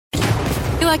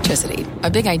Electricity, a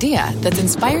big idea that's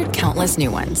inspired countless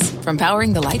new ones. From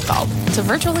powering the light bulb to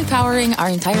virtually powering our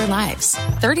entire lives.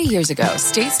 30 years ago,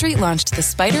 State Street launched the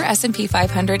Spider S&P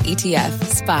 500 ETF,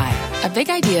 SPY. A big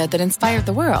idea that inspired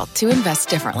the world to invest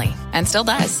differently. And still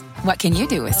does. What can you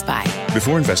do with SPY?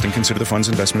 Before investing, consider the fund's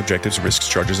investment objectives, risks,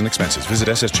 charges, and expenses. Visit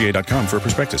ssga.com for a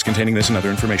prospectus containing this and other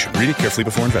information. Read it carefully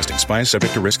before investing. SPY is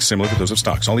subject to risks similar to those of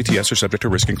stocks. All ETFs are subject to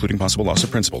risk, including possible loss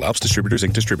of principal. Alps Distributors,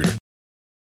 Inc. Distributor.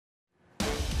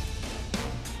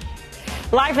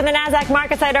 Live from the NASDAQ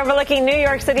market site overlooking New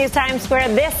York City's Times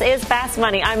Square, this is Fast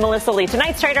Money. I'm Melissa Lee.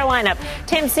 Tonight's trader lineup,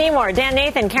 Tim Seymour, Dan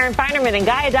Nathan, Karen Feinerman, and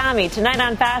Guy Adami. Tonight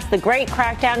on Fast, the great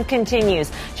crackdown continues.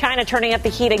 China turning up the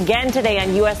heat again today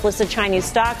on U.S.-listed Chinese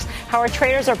stocks. How our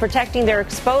traders are protecting their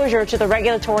exposure to the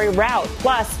regulatory route.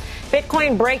 Plus,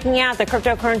 Bitcoin breaking out, the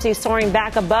cryptocurrency soaring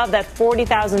back above that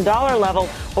 $40,000 level.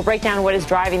 We'll break down what is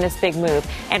driving this big move.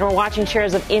 And we're watching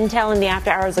shares of Intel in the after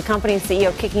hours. The company's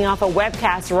CEO kicking off a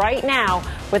webcast right now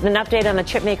with an update on the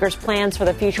chip maker's plans for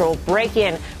the future. We'll break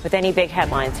in with any big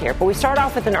headlines here. But we start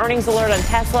off with an earnings alert on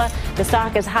Tesla. The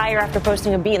stock is higher after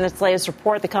posting a beat in its latest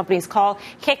report. The company's call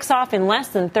kicks off in less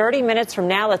than 30 minutes from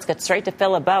now. Let's get straight to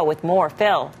Phil LeBeau with more.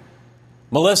 Phil.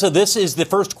 Melissa, this is the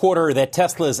first quarter that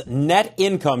Tesla's net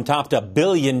income topped $1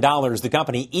 billion. The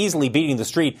company easily beating the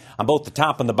street on both the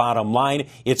top and the bottom line.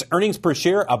 Its earnings per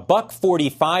share,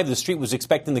 $1.45. The street was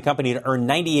expecting the company to earn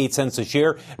 98 cents a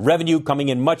share. Revenue coming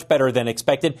in much better than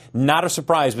expected. Not a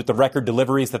surprise with the record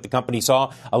deliveries that the company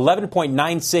saw.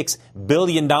 $11.96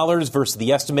 billion versus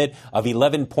the estimate of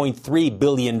 $11.3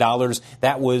 billion.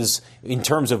 That was in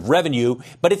terms of revenue.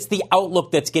 But it's the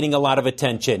outlook that's getting a lot of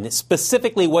attention.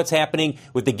 Specifically what's happening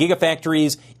with the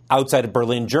gigafactories outside of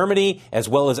Berlin, Germany, as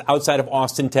well as outside of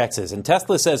Austin, Texas. And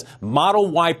Tesla says Model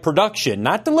Y production,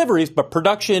 not deliveries, but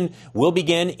production will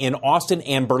begin in Austin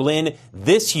and Berlin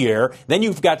this year. Then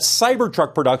you've got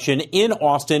Cybertruck production in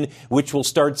Austin, which will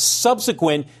start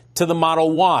subsequent to the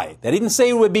Model Y. They didn't say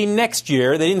it would be next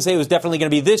year. They didn't say it was definitely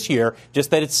going to be this year,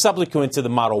 just that it's subsequent to the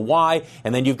Model Y.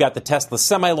 And then you've got the Tesla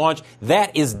Semi-launch.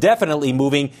 That is definitely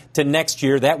moving to next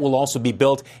year. That will also be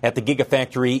built at the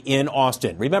Gigafactory in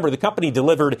Austin. Remember, the company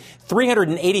delivered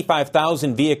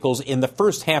 385,000 vehicles in the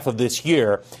first half of this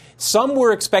year. Some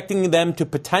were expecting them to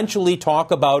potentially talk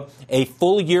about a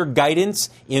full year guidance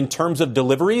in terms of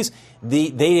deliveries.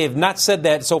 They have not said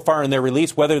that so far in their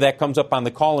release. Whether that comes up on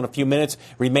the call in a few minutes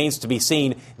remains to be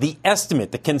seen. The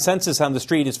estimate, the consensus on the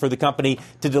street is for the company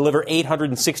to deliver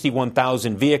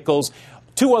 861,000 vehicles.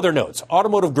 Two other notes.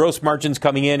 Automotive gross margins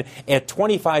coming in at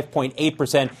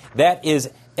 25.8%. That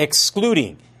is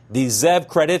excluding the ZEV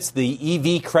credits,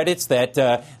 the EV credits that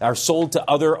are sold to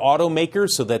other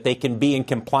automakers so that they can be in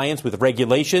compliance with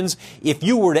regulations. If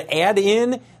you were to add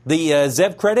in the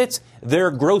ZEV credits, their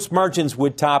gross margins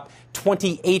would top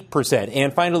 28%.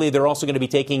 And finally, they're also going to be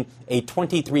taking a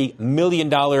 $23 million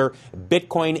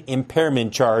Bitcoin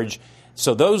impairment charge.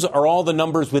 So those are all the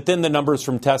numbers within the numbers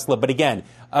from Tesla. But again,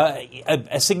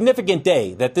 a significant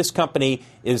day that this company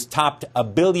is topped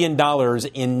 $1 billion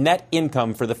in net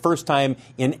income for the first time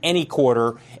in any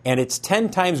quarter. And it's 10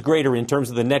 times greater in terms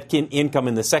of the net income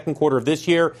in the second quarter of this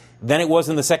year than it was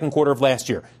in the second quarter of last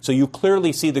year. So you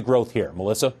clearly see the growth here.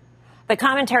 Melissa? The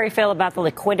commentary, Phil, about the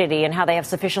liquidity and how they have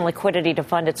sufficient liquidity to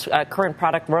fund its current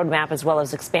product roadmap as well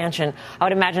as expansion, I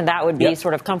would imagine that would be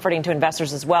sort of comforting to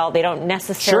investors as well. They don't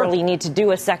necessarily need to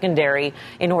do a secondary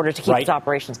in order to keep its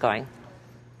operations going.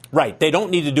 Right. They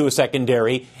don't need to do a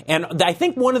secondary. And I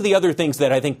think one of the other things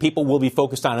that I think people will be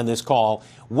focused on in this call,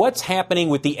 what's happening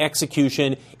with the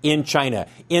execution in China.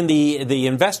 In the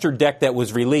investor deck that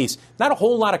was released, not a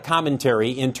whole lot of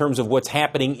commentary in terms of what's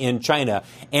happening in China.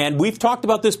 And we've talked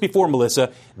about this before,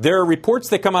 Melissa. There are reports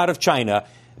that come out of China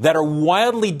that are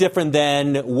wildly different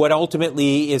than what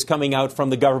ultimately is coming out from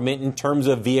the government in terms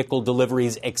of vehicle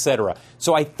deliveries, et cetera.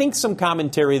 So I think some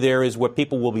commentary there is what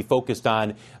people will be focused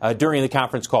on during the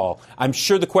conference call. I'm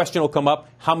sure the question will come up,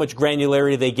 how much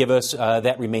granularity they give us,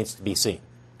 that remains to be seen.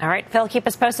 All right, Phil, keep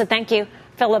us posted. Thank you.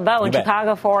 Phil LeBeau in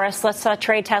Chicago for us. Let's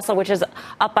trade Tesla, which is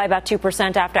up by about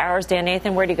 2% after hours. Dan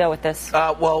Nathan, where do you go with this?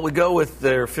 Well, we go with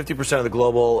their 50% of the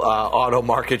global auto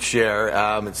market share.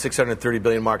 It's $630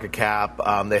 billion market cap.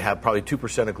 They have probably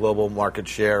 2% of global market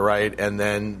share, right? And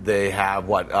then they have,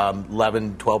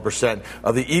 11, 12%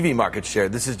 of the EV market share.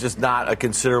 This is just not a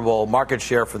considerable market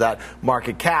share for that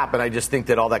market cap. And I just think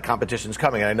that all that competition is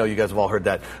coming. And I know you guys have all heard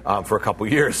that for a couple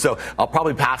years. So I'll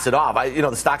probably pass it off.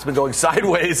 The stock's been going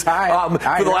sideways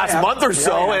for the last month or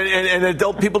so, and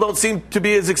people don't seem to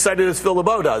be as excited as Phil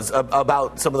LeBeau does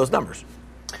about some of those numbers.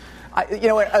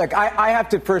 I have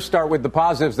to first start with the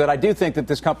positives that I do think that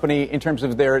this company, in terms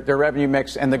of their revenue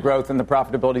mix and the growth and the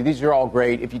profitability, these are all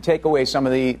great. If you take away some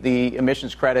of the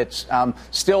emissions credits,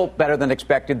 still better than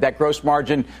expected. That gross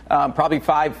margin, probably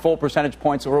 5 full percentage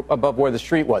points above where the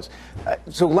street was.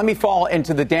 So let me fall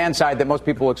into the Dan side that most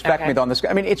people expect me on this.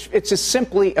 I mean, it's just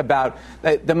simply about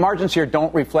the margins here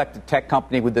don't reflect a tech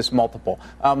company with this multiple.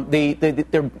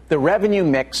 The revenue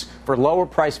mix for lower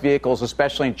priced vehicles,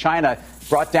 especially in China,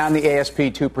 brought down the ASP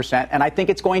 2%, and I think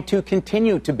it's going to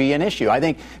continue to be an issue. I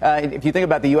think if you think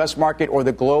about the U.S. market or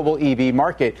the global EV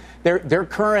market, their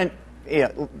current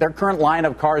line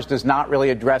of cars does not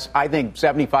really address, I think,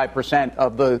 75%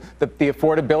 of the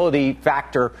affordability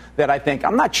factor that I think.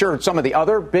 I'm not sure some of the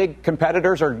other big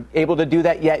competitors are able to do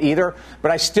that yet either,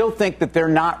 but I still think that they're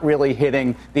not really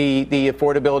hitting the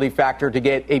affordability factor to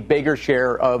get a bigger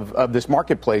share of this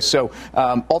marketplace. So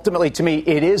ultimately, to me,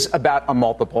 it is about a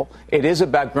multiple. It is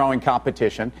about growing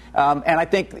competition. And I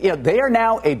think they are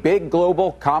now a big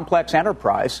global complex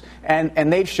enterprise,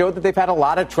 and they've showed that they've had a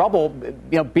lot of trouble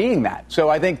being that. So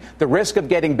I think the risk of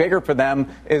getting bigger for them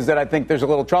is that I think there's a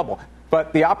little trouble.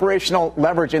 But the operational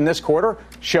leverage in this quarter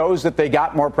shows that they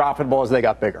got more profitable as they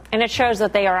got bigger. And it shows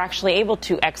that they are actually able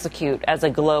to execute as a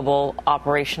global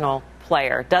operational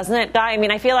player, doesn't it, Guy? I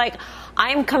mean, I feel like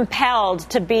I'm compelled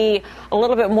to be a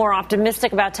little bit more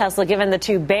optimistic about Tesla given the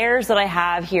two bears that I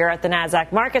have here at the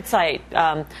NASDAQ market site.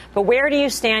 But where do you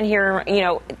stand here?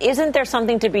 Isn't there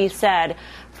something to be said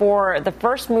for the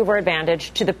first mover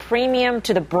advantage, to the premium,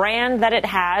 to the brand that it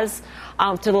has,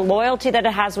 to the loyalty that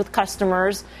it has with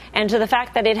customers, and to the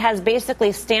fact that it has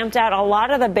basically stamped out a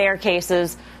lot of the bear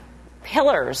cases,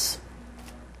 pillars?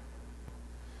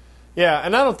 Yeah,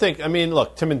 and I don't think,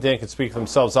 look, Tim and Dan can speak for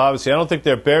themselves, obviously. I don't think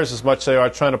they're bears as much as they are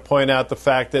trying to point out the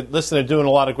fact that, listen, they're doing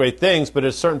a lot of great things, but at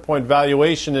a certain point,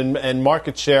 valuation and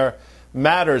market share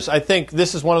matters. I think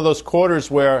this is one of those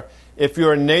quarters where if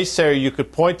you're a naysayer, you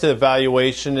could point to the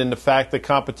valuation and the fact that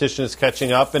competition is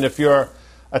catching up. And if you're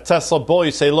a Tesla bull,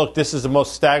 you say, look, this is the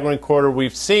most staggering quarter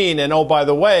we've seen. And, oh, by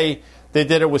the way, they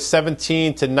did it with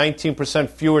 17 to 19%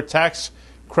 fewer tax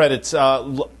credits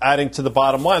adding to the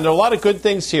bottom line. There are a lot of good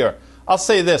things here. I'll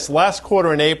say this. Last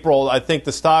quarter in April, I think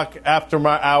the stock after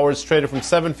hours traded from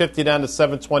 $7.50 down to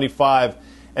 $7.25.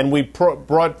 And we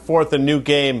brought forth a new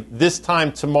game this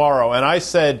time tomorrow. And I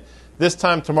said, this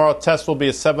time tomorrow, Tesla will be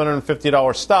a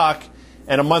 $750 stock,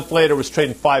 and a month later it was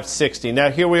trading $560. Now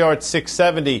here we are at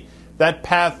 $670. That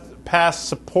past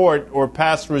support or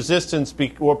past resistance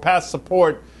or past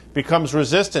support becomes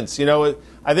resistance.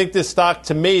 I think this stock,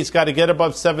 to me, has got to get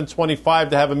above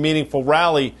 $725 to have a meaningful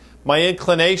rally. My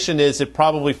inclination is it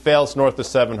probably fails north of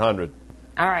 $700.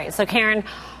 All right. So, Karen,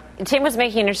 Tim was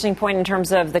making an interesting point in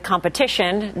terms of the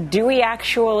competition. Do we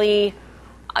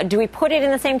put it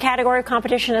in the same category of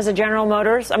competition as a General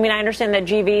Motors? I mean, I understand that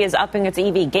GV is upping its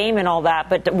EV game and all that,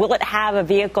 but will it have a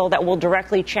vehicle that will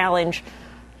directly challenge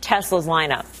Tesla's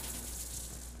lineup?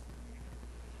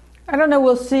 I don't know.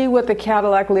 We'll see what the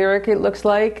Cadillac Lyriq it looks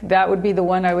like. That would be the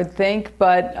one I would think.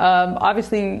 But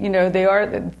obviously, they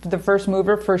are the first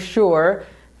mover for sure.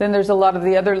 Then there's a lot of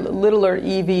the other littler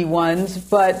EV ones.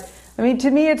 But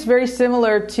to me, it's very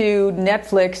similar to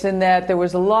Netflix in that there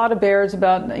was a lot of bears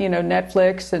about,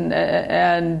 Netflix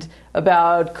and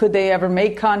about could they ever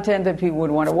make content that people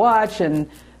would want to watch, and,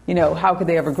 how could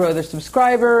they ever grow their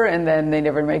subscriber, and then they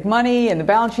never make money, and the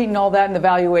balance sheet and all that, and the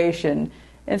valuation.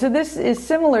 And so this is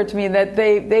similar to me that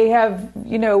they have,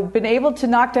 been able to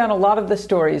knock down a lot of the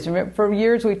stories. For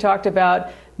years we talked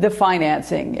about the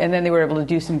financing, and then they were able to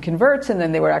do some converts, and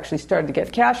then they were actually starting to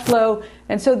get cash flow.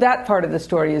 And so that part of the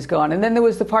story is gone. And then there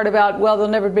was the part about, well, they'll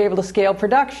never be able to scale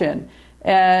production.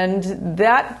 And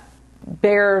that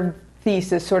bear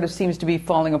thesis sort of seems to be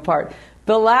falling apart.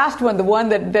 The last one, the one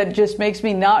that just makes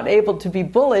me not able to be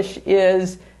bullish,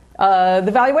 is the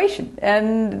valuation.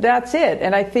 And that's it.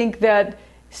 And I think that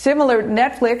similar,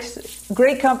 Netflix,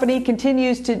 great company,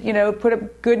 continues to, put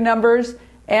up good numbers.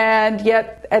 And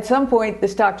yet, at some point, the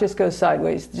stock just goes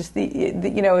sideways. Just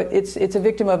it's a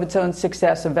victim of its own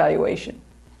success of valuation.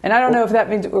 And I don't know if that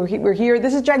means we're here.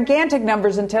 This is gigantic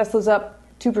numbers, and Tesla's up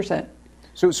 2%.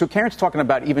 So Karen's talking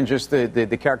about even just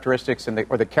the characteristics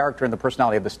or the character and the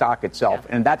personality of the stock itself.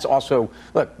 Yeah. And that's also,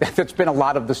 look, that's been a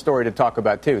lot of the story to talk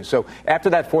about, too. So after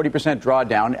that 40%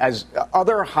 drawdown, as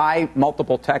other high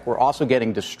multiple tech were also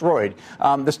getting destroyed,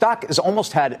 the stock has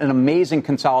almost had an amazing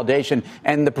consolidation.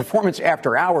 And the performance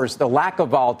after hours, the lack of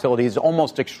volatility is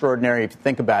almost extraordinary if you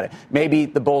think about it. Maybe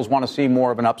the bulls want to see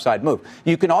more of an upside move.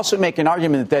 You can also make an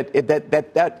argument that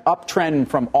uptrend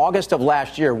from August of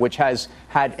last year, which has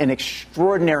had an extraordinary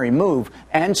move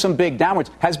and some big downwards,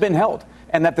 has been held.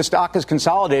 and that the stock is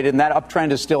consolidated, and that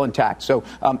uptrend is still intact. So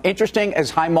interesting, as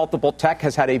high multiple tech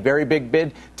has had a very big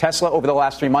bid. Tesla over the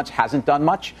last 3 months hasn't done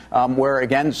much, where,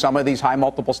 again, some of these high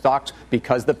multiple stocks,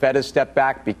 because the Fed has stepped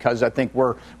back, because I think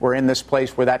we're in this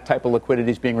place where that type of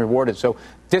liquidity is being rewarded. So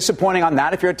disappointing on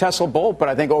that if you're a Tesla bull, but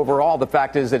I think overall the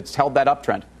fact is that it's held that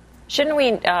uptrend. Shouldn't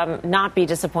we not be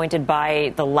disappointed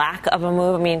by the lack of a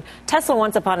move? I mean, Tesla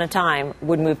once upon a time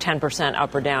would move 10%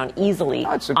 up or down easily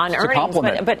on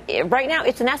earnings. But right now,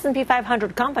 it's an S&P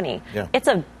 500 company. Yeah. It's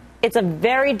a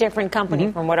very different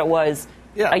company from what it was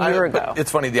a year ago. It's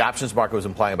funny. The options market was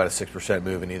implying about a 6%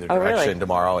 move in either direction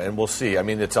tomorrow, and we'll see. I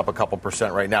mean, it's up a couple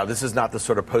percent right now. This is not the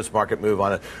sort of post-market move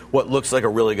on what looks like a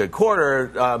really good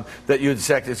quarter that you'd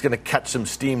expect is going to catch some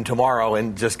steam tomorrow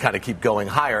and just kind of keep going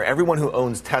higher. Everyone who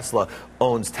owns Tesla,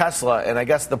 and I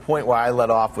guess the point where I let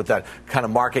off with that kind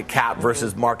of market cap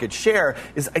versus market share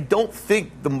is I don't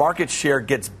think the market share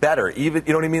gets better. Even,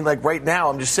 you know what I mean? Like right now,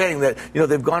 I'm just saying that,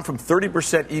 they've gone from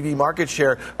 30% EV market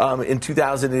share in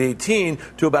 2018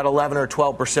 to about 11 or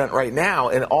 12% right now.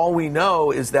 And all we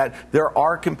know is that there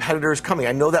are competitors coming.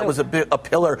 I know that was a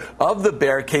pillar of the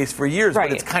bear case for years,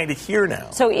 but it's kind of here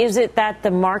now. So is it that the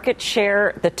market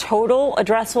share, the total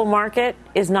addressable market,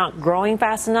 is not growing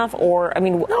fast enough? Or,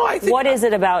 what is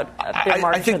it about their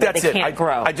market share that they can't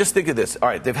grow? I just think of this. All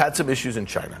right, they've had some issues in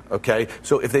China, okay?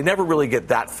 So if they never really get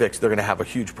that fixed, they're going to have a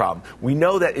huge problem. We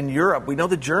know that in Europe, we know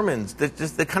the Germans,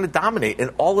 they kind of dominate,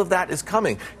 and all of that is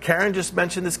coming. Karen just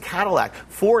mentioned this Cadillac.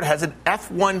 Ford has an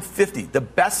F-150, the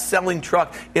best-selling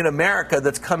truck in America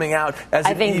that's coming out as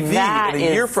an EV in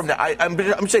a year from now.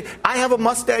 I'm saying I have a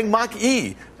Mustang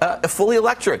Mach-E, fully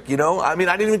electric, I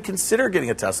didn't even consider getting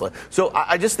a Tesla. So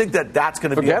I just think that that's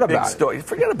going to be a big story.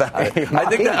 Forget about it. I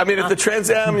think that, if the Trans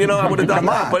Am, I would have done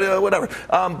that, but whatever.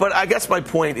 But I guess my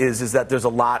point is that there's a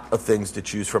lot of things to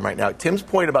choose from right now. Tim's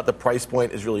point about the price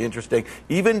point is really interesting.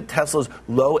 Even Tesla's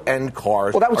low-end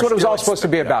cars. Well, that was what it was all supposed to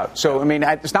be about. So,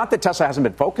 it's not that Tesla hasn't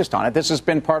been focused on it. This has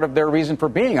been part of their reason for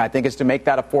being, I think, is to make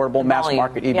that affordable mass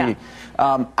market EV.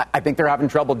 Yeah. I think they're having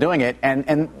trouble doing it.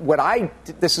 And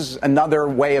this is another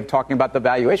way of talking about the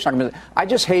valuation.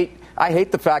 I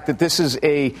hate the fact that this is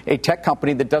a tech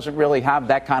company that doesn't really have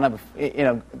that kind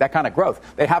of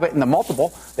growth. They have it in the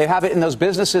multiple. They have it in those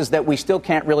businesses that we still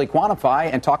can't really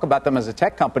quantify and talk about them as a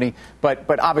tech company,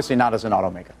 but obviously not as an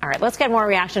automaker. All right, let's get more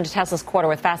reaction to Tesla's quarter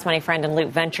with Fast Money friend and Loup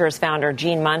Ventures founder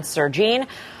Gene Munster. Gene,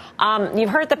 you've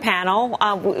heard the panel.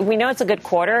 We know it's a good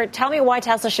quarter. Tell me why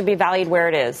Tesla should be valued where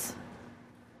it is.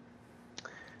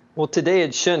 Well, today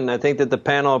it shouldn't. I think that the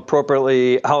panel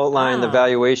appropriately outlined the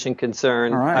valuation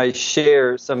concern. Right. I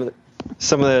share some of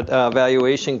that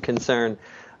valuation concern.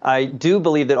 I do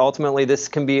believe that ultimately this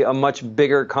can be a much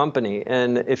bigger company.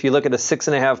 And if you look at a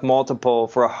 6.5 multiple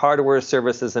for a hardware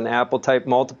services and Apple-type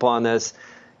multiple on this,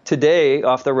 today,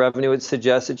 off the revenue, it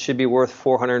suggests it should be worth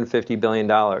 $450 billion.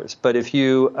 But if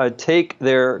you take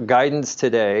their guidance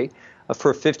today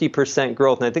for 50%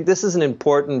 growth, and I think this is an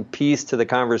important piece to the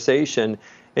conversation,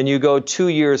 and you go 2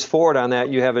 years forward on that,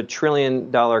 you have $1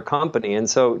 trillion company. And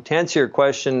so to answer your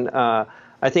question,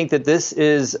 I think that this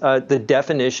is the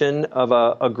definition of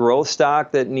a growth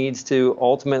stock that needs to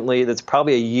ultimately, that's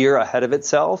probably a year ahead of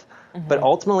itself. Mm-hmm. But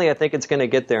ultimately, I think it's going to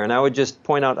get there. And I would just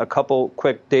point out a couple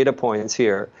quick data points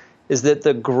here, is that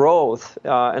the growth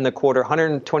in the quarter,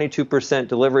 122%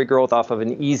 delivery growth off of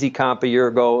an easy comp a year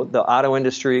ago. The auto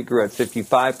industry grew at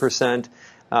 55%.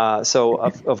 So,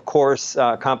 of course,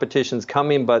 competition's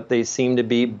coming, but they seem to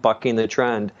be bucking the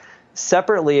trend.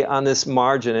 Separately on this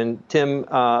margin, and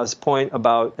Tim's point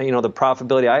about the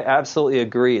profitability, I absolutely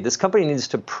agree. This company needs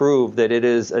to prove that it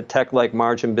is a tech-like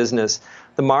margin business.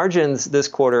 The margins this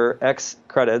quarter, ex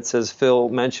credits, as Phil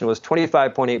mentioned, was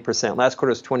 25.8%. Last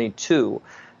quarter was 22%.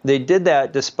 They did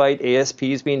that despite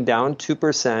ASPs being down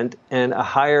 2% and a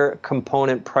higher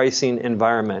component pricing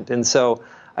environment. And so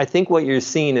I think what you're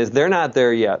seeing is they're not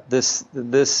there yet. This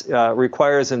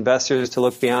requires investors to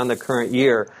look beyond the current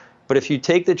year. But if you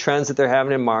take the trends that they're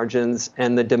having in margins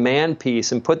and the demand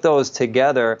piece and put those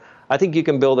together, I think you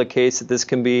can build a case that this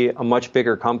can be a much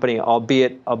bigger company,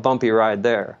 albeit a bumpy ride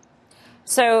there.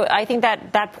 So I think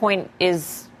that point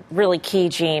is really key,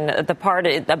 Gene. The part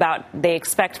about they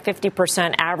expect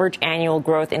 50% average annual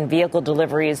growth in vehicle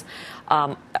deliveries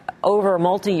over a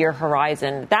multi-year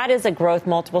horizon. That is a growth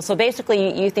multiple. So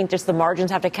basically, you think just the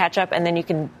margins have to catch up, and then you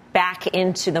can back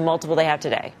into the multiple they have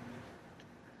today.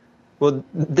 Well,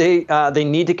 they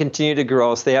need to continue to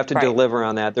grow, so they have to deliver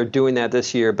on that. They're doing that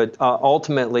this year. But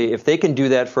ultimately, if they can do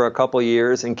that for a couple of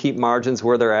years and keep margins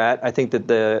where they're at, I think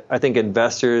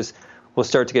investors will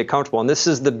start to get comfortable. And this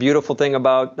is the beautiful thing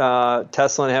about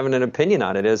Tesla and having an opinion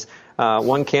on it is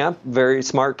one camp, very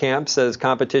smart camp, says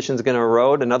competition is going to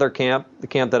erode. Another camp, the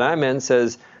camp that I'm in,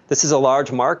 says this is a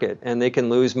large market and they can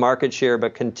lose market share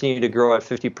but continue to grow at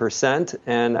 50%.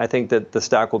 And I think that the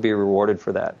stock will be rewarded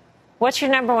for that. What's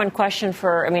your number one question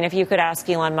if you could ask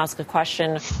Elon Musk a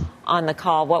question on the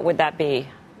call, what would that be?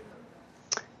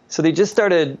 So they just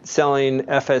started selling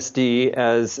FSD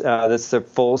as that's the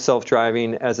full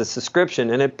self-driving as a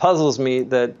subscription, and it puzzles me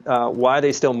that why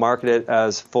they still market it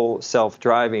as full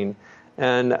self-driving.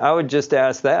 And I would just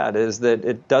ask that is that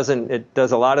it does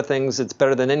a lot of things. It's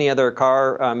better than any other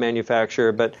car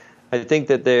manufacturer, but I think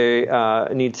that they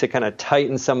need to kind of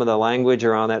tighten some of the language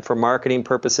around that for marketing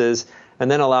purposes, and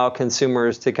then allow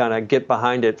consumers to kind of get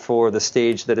behind it for the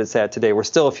stage that it's at today. We're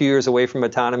still a few years away from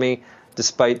autonomy,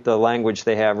 despite the language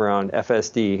they have around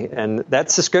FSD. And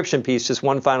that subscription piece, just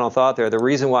one final thought there, the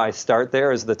reason why I start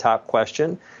there as the top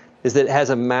question is that it has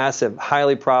a massive,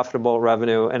 highly profitable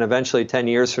revenue, and eventually 10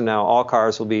 years from now, all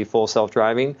cars will be full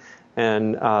self-driving.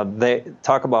 And they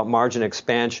talk about margin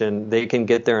expansion. They can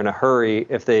get there in a hurry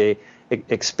if they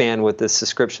expand with this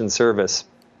subscription service.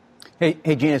 Hey,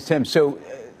 Gene, it's Tim. So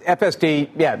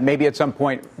FSD, maybe at some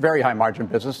point, very high margin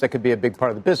business. That could be a big part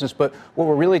of the business. But what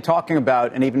we're really talking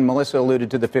about, and even Melissa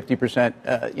alluded to the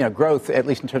 50% growth, at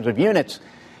least in terms of units.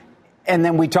 And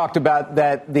then we talked about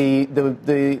that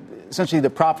the essentially the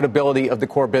profitability of the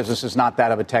core business is not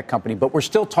that of a tech company, but we're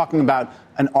still talking about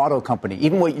an auto company.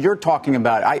 Even what you're talking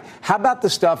about, how about the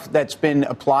stuff that's been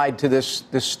applied to this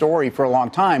story for a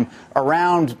long time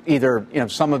around either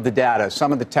some of the data,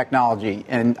 some of the technology,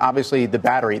 and obviously the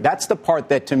battery? That's the part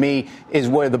that to me is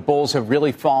where the bulls have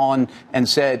really fallen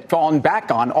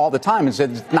back on all the time and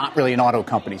said it's not really an auto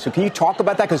company. So can you talk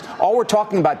about that? Because all we're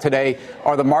talking about today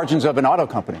are the margins of an auto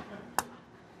company.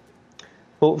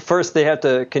 Well, first, they have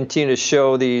to continue to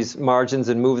show these margins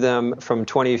and move them from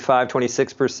 25,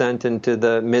 26% into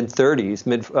the mid-30s,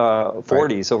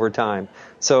 mid-40s over time.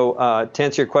 So to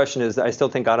answer your question, I still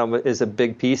think auto is a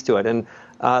big piece to it. And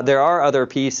there are other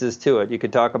pieces to it. You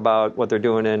could talk about what they're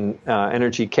doing in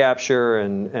energy capture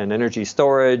and energy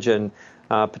storage and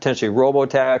potentially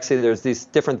robo-taxi. There's these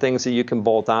different things that you can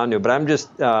bolt onto. But I'm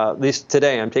just, at least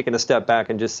today, I'm taking a step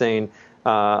back and just saying,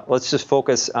 let's just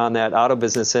focus on that auto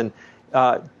business. And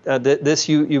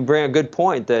you bring a good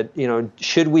point that,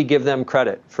 should we give them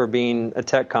credit for being a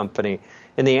tech company?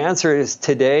 And the answer is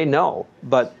today, no.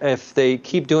 But if they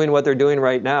keep doing what they're doing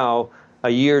right now, a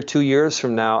year, 2 years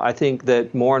from now, I think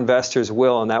that more investors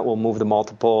will, and that will move the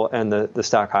multiple and the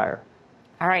stock higher.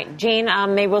 All right, Gene,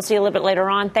 maybe we'll see you a little bit later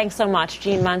on. Thanks so much,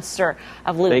 Gene Munster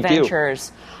of Loup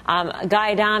Ventures.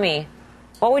 Guy Adami,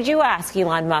 what would you ask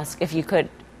Elon Musk if you could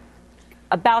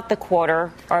about the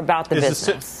quarter or about the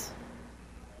business?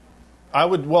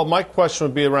 My question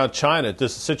would be around China.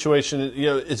 Does the situation,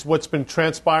 is what's been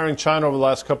transpiring in China over the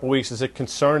last couple of weeks, is it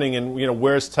concerning? And,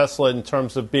 where's Tesla in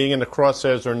terms of being in the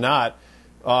crosshairs or not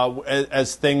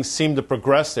as things seem to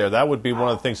progress there? That would be one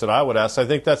of the things that I would ask. I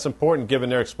think that's important given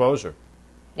their exposure.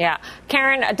 Yeah.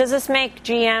 Karen, does this make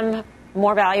GM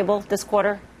more valuable this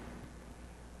quarter?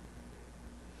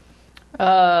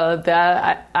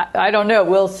 I don't know.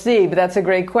 We'll see. But that's a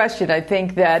great question. I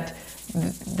think that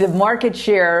the market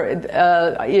share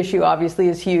issue obviously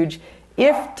is huge.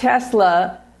 If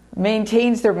Tesla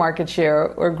maintains their market share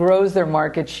or grows their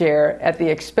market share at the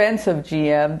expense of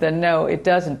GM, then no, it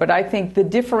doesn't. But I think the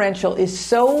differential is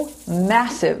so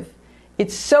massive.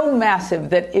 It's so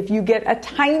massive that if you get a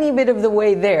tiny bit of the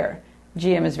way there,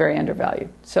 GM is very undervalued.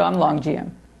 So I'm long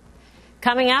GM.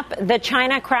 Coming up, the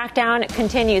China crackdown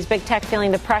continues. Big tech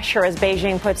feeling the pressure as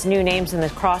Beijing puts new names in the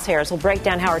crosshairs. We'll break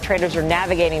down how our traders are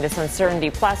navigating this uncertainty.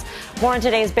 Plus, more on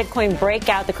today's Bitcoin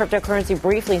breakout, the cryptocurrency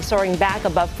briefly soaring back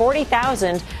above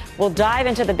 40,000. We'll dive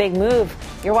into the big move.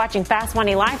 You're watching Fast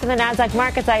Money live from the NASDAQ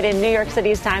market site in New York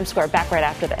City's Times Square. Back right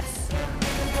after this.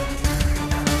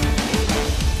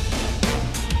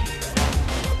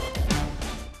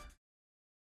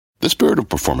 The spirit of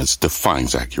performance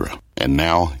defines Acura, and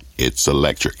now it's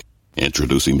electric.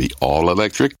 Introducing the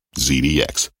all-electric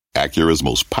ZDX, Acura's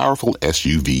most powerful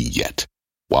SUV yet.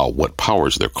 While what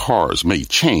powers their cars may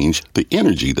change, the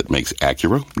energy that makes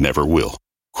Acura never will.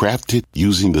 Crafted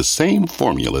using the same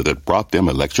formula that brought them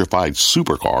electrified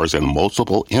supercars and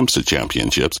multiple IMSA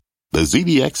championships, the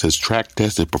ZDX has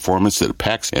track-tested performance that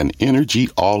packs an energy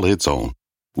all its own.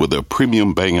 With a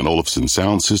premium Bang & Olufsen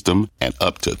sound system and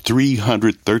up to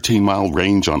 313-mile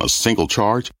range on a single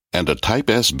charge, and a Type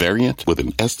S variant with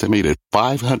an estimated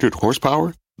 500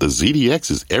 horsepower, the ZDX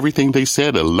is everything they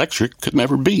said electric could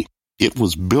never be. It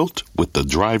was built with the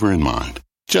driver in mind,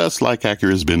 just like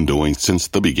Acura's been doing since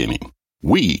the beginning.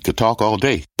 We could talk all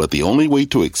day, but the only way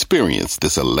to experience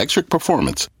this electric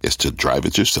performance is to drive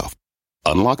it yourself.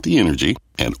 Unlock the energy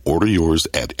and order yours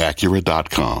at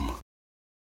Acura.com.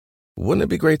 Wouldn't it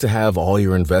be great to have all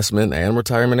your investment and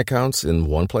retirement accounts in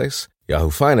one place?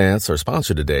 Yahoo Finance, our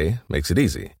sponsor today, makes it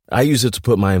easy. I use it to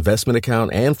put my investment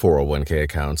account and 401k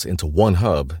accounts into one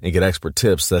hub and get expert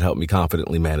tips that help me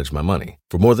confidently manage my money.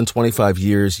 For more than 25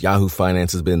 years, Yahoo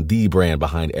Finance has been the brand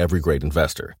behind every great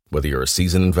investor. Whether you're a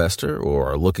seasoned investor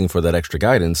or are looking for that extra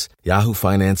guidance, Yahoo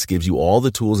Finance gives you all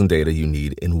the tools and data you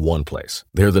need in one place.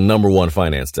 They're the #1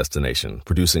 finance destination,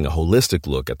 producing a holistic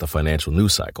look at the financial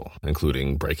news cycle,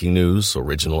 including breaking news,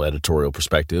 original editorial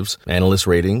perspectives, analyst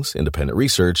ratings, independent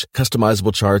research,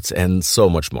 customizable charts, and so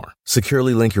much more.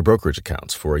 Securely link your brokerage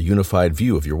accounts for a unified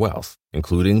view of your wealth,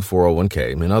 including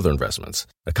 401k and other investments.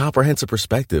 A comprehensive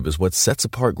perspective is what sets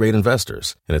apart great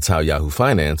investors, and it's how Yahoo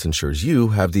Finance ensures you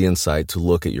have the insight to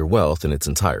look at your wealth in its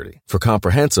entirety. For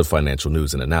comprehensive financial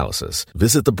news and analysis,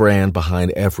 visit the brand behind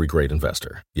every great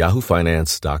investor,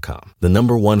 yahoofinance.com, the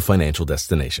 #1 financial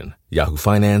destination,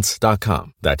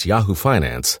 yahoofinance.com. That's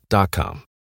yahoofinance.com.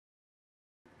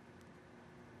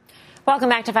 Welcome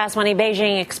back to Fast Money.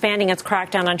 Beijing expanding its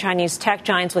crackdown on Chinese tech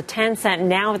giants with Tencent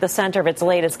now at the center of its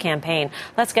latest campaign.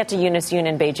 Let's get to Eunice Yoon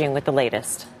in Beijing with the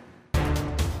latest.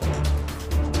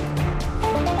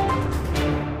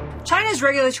 China's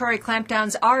regulatory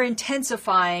clampdowns are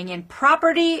intensifying in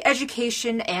property,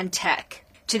 education, and tech.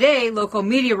 Today, local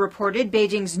media reported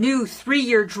Beijing's new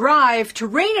 3-year drive to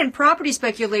rein in property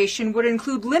speculation would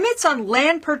include limits on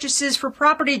land purchases for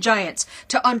property giants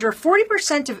to under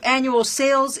 40% of annual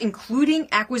sales, including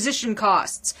acquisition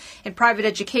costs. In private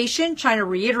education, China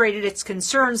reiterated its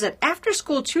concerns that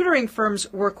after-school tutoring firms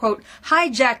were, quote,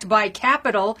 hijacked by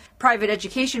capital. Private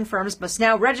education firms must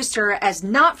now register as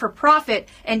not-for-profit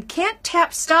and can't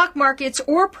tap stock markets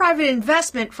or private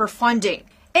investment for funding.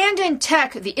 And in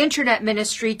tech, the Internet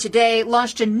Ministry today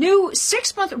launched a new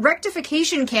 6-month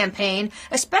rectification campaign,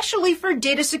 especially for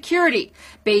data security.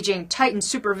 Beijing tightened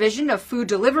supervision of food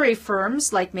delivery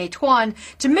firms like Meituan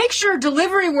to make sure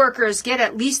delivery workers get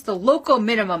at least the local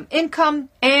minimum income.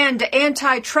 And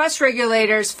antitrust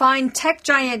regulators fined tech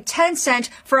giant Tencent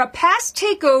for a past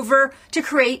takeover to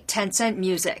create Tencent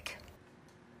Music.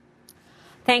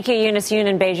 Thank you, Eunice Yoon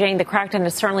in Beijing. The crackdown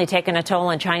has certainly taken a toll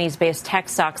on Chinese-based tech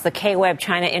stocks. The K-Web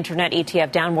China Internet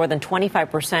ETF down more than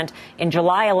 25% in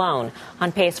July alone,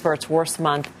 on pace for its worst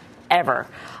month ever.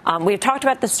 We've talked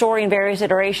about the story in various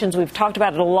iterations. We've talked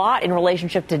about it a lot in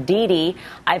relationship to Didi.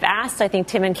 I've asked, I think,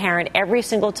 Tim and Karen every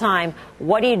single time,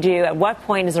 what do you do? At what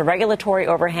point is a regulatory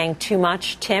overhang too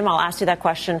much? Tim, I'll ask you that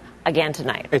question again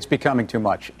tonight. It's becoming too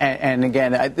much. And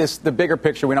again, the bigger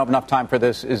picture, we don't have enough time for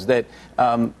this, is that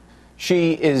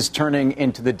Xi is turning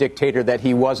into the dictator that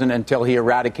he wasn't until he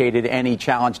eradicated any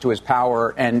challenge to his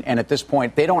power. And at this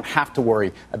point, they don't have to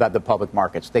worry about the public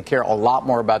markets. They care a lot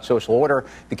more about social order.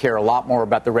 They care a lot more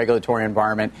about the regulatory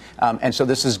environment. And so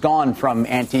this has gone from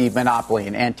anti-monopoly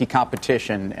and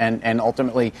anti-competition and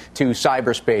ultimately to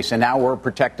cyberspace. And now we're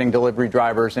protecting delivery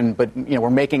drivers. But we're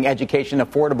making education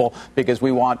affordable because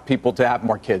we want people to have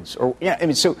more kids.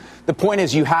 So the point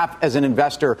is you have, as an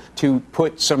investor, to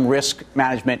put some risk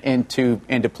management into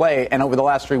play. And over the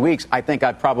last 3 weeks, I think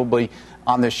I've probably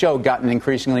on this show gotten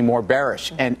increasingly more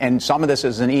bearish. And some of this,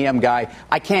 as an EM guy,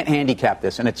 I can't handicap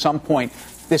this. And at some point,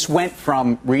 this went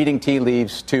from reading tea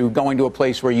leaves to going to a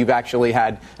place where you've actually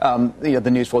had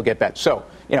the news will get better. So,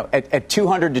 at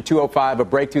 200 to 205, a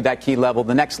break through that key level.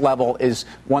 The next level is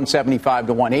 175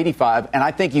 to 185. And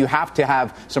I think you have to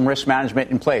have some risk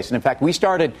management in place. And in fact, we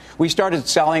started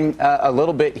selling a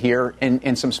little bit here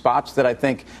in some spots that I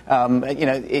think,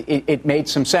 it made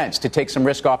some sense to take some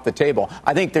risk off the table.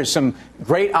 I think there's some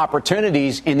great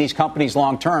opportunities in these companies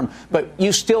long term, but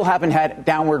you still haven't had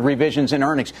downward revisions in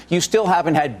earnings. You still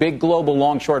haven't had big global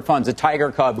long short funds, the Tiger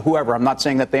Cub, whoever. I'm not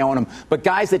saying that they own them, but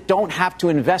guys that don't have to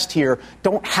invest here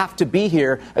don't have to be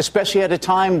here, especially at a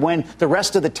time when the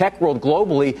rest of the tech world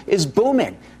globally is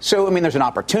booming. So, there's an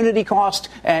opportunity cost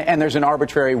and there's an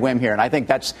arbitrary whim here. And I think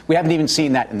we haven't even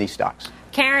seen that in these stocks.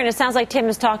 Karen, it sounds like Tim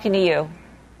is talking to you.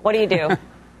 What do you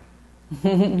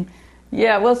do?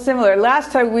 Yeah, well, similar.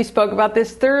 Last time we spoke about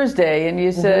this Thursday, and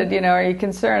you said, are you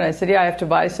concerned? I said, yeah, I have to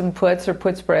buy some puts or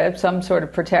put spread, some sort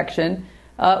of protection,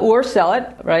 or sell it,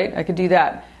 right? I could do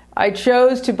that. I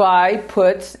chose to buy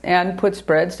puts and put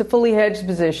spreads to fully hedge the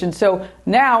position. So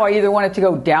now I either want it to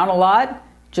go down a lot,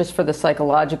 just for the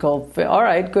psychological, all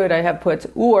right, good, I have puts,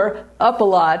 or up a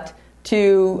lot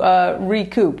to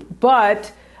recoup.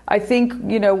 But I think,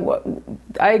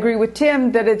 I agree with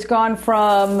Tim that it's gone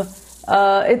from,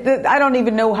 I don't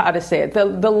even know how to say it, the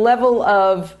level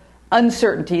of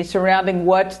uncertainty surrounding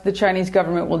what the Chinese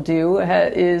government will do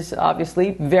is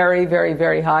obviously very, very,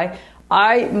 very high.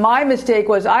 My mistake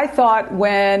was I thought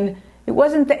when it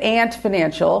wasn't the Ant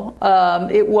Financial,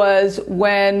 it was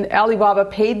when Alibaba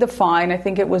paid the fine. I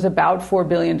think it was about $4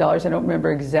 billion. I don't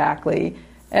remember exactly.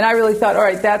 And I really thought, all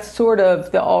right, that's sort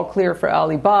of the all clear for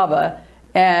Alibaba,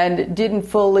 and didn't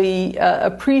fully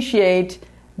appreciate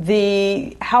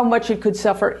how much it could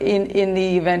suffer in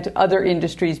the event other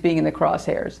industries being in the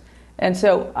crosshairs. And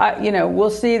so,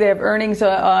 we'll see. They have earnings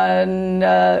on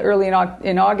early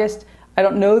in August. I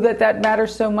don't know that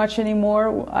matters so much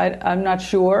anymore. I'm not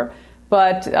sure.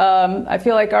 But I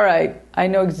feel like, all right, I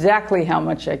know exactly how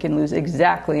much I can lose,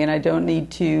 exactly, and I don't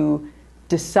need to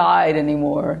decide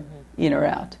anymore, in or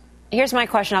out. Here's my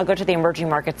question. I'll go to the emerging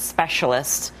markets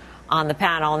specialist on the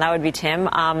panel, and that would be Tim.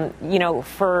 If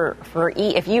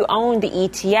you own the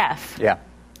ETF,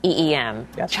 EEM,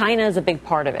 yes. China is a big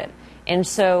part of it. And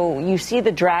so you see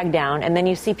the drag down, and then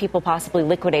you see people possibly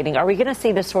liquidating. Are we going to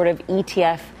see this sort of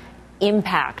ETF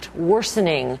impact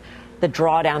worsening the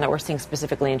drawdown that we're seeing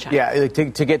specifically in China? Yeah, to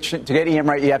get EM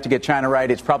right, you have to get China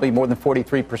right. It's probably more than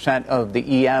 43% of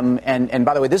the EM. And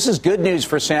by the way, this is good news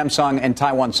for Samsung and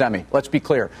Taiwan Semi. Let's be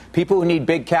clear. People who need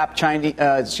big cap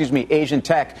Asian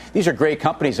tech, these are great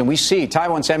companies. And we see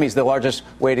Taiwan Semi is the largest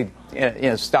weighted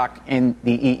stock in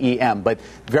the EEM. But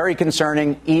very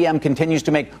concerning. EM continues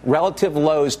to make relative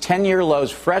lows, 10-year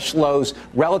lows, fresh lows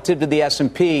relative to the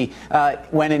S&P,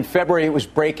 when in February it was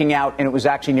breaking out and it was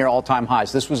actually near all-time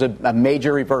highs. This was a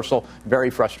major reversal. Very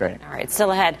frustrating. All right,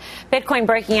 still ahead. Bitcoin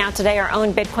breaking out today. Our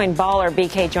own Bitcoin baller,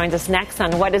 BK, joins us next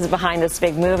on what is behind this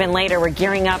big move. And later, we're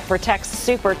gearing up for Tech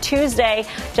Super Tuesday.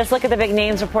 Just look at the big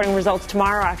names reporting results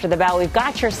tomorrow after the bell. We've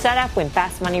got your setup when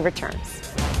Fast Money returns.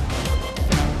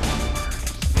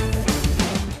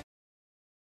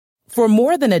 For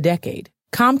more than a decade,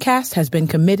 Comcast has been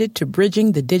committed to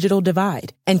bridging the digital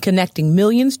divide and connecting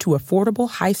millions to affordable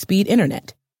high-speed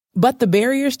internet. But the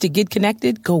barriers to get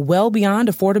connected go well beyond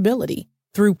affordability.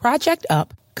 Through Project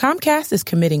Up, Comcast is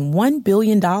committing $1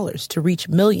 billion to reach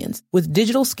millions with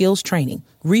digital skills training,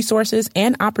 resources,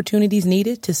 and opportunities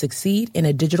needed to succeed in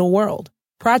a digital world.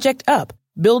 Project Up,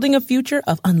 building a future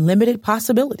of unlimited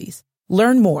possibilities.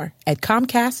 Learn more at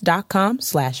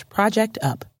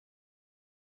comcast.com/projectup.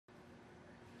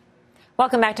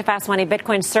 Welcome back to Fast Money.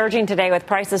 Bitcoin surging today with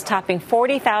prices topping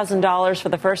 $40,000 for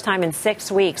the first time in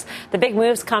 6 weeks. The big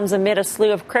moves comes amid a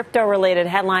slew of crypto-related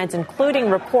headlines,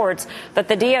 including reports that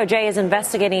the DOJ is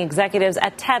investigating executives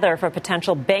at Tether for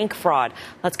potential bank fraud.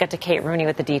 Let's get to Kate Rooney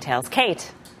with the details.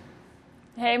 Kate.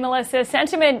 Hey, Melissa.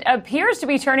 Sentiment appears to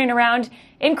be turning around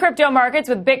in crypto markets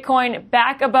with Bitcoin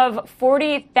back above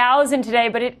 40,000 today,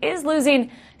 but it is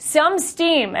losing some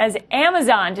steam as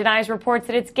Amazon denies reports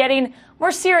that it's getting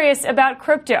more serious about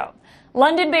crypto.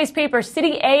 London-based paper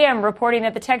City AM reporting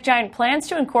that the tech giant plans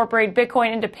to incorporate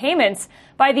Bitcoin into payments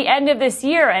by the end of this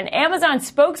year. An Amazon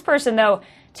spokesperson, though,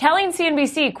 telling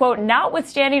CNBC, quote,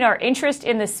 notwithstanding our interest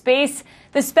in the space,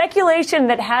 the speculation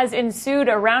that has ensued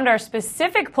around our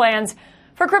specific plans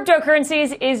for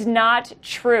cryptocurrencies is not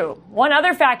true. One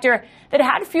other factor that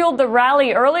had fueled the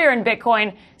rally earlier in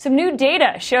Bitcoin, some new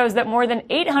data shows that more than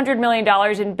 $800 million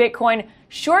in Bitcoin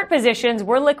short positions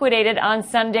were liquidated on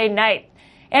Sunday night.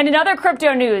 And in other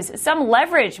crypto news, some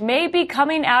leverage may be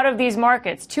coming out of these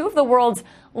markets. Two of the world's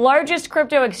largest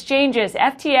crypto exchanges,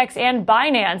 FTX and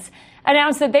Binance,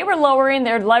 announced that they were lowering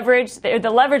their leverage,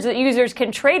 the leverage that users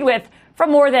can trade with,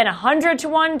 from more than 100 to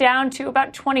 1 down to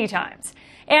about 20 times.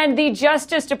 And the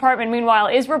Justice Department, meanwhile,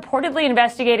 is reportedly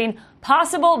investigating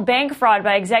possible bank fraud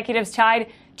by executives tied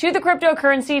to the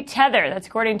cryptocurrency Tether. That's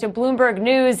according to Bloomberg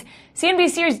News.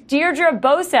 CNBC's Deirdre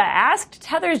Bosa asked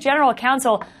Tether's general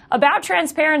counsel about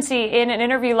transparency in an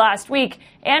interview last week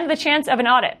and the chance of an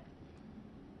audit.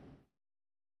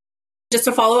 Just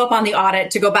to follow up on the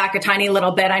audit, to go back a tiny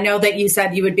little bit, I know that you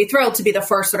said you would be thrilled to be the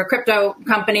first sort of crypto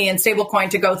company and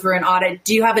stablecoin to go through an audit.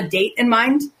 Do you have a date in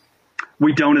mind?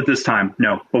 We don't at this time,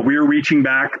 no. But we are reaching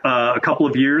back a couple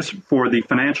of years for the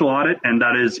financial audit, and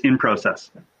that is in process.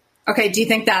 Okay. Do you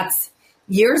think that's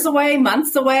years away,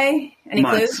 months away? Any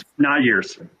clues? Not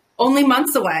years. Only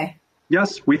months away?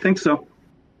 Yes, we think so.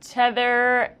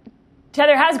 Tether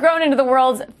has grown into the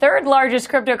world's third largest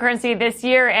cryptocurrency this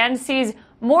year and sees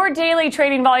more daily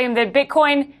trading volume than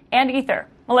Bitcoin and Ether.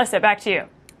 Melissa, back to you.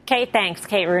 Kate, thanks.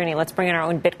 Kate Rooney. Let's bring in our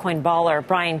own Bitcoin baller,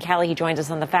 Brian Kelly. He joins us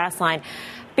on the Fast Line.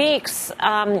 Beeks,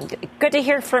 good to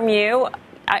hear from you.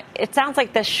 It sounds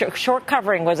like the short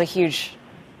covering was a huge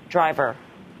driver.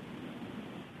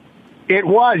 It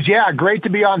was, yeah. Great to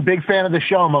be on. Big fan of the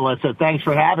show, Melissa. Thanks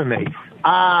for having me.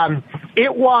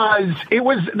 There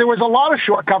was a lot of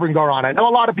short covering going on. I know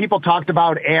a lot of people talked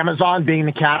about Amazon being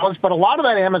the catalyst, but a lot of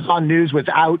that Amazon news was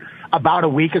out about a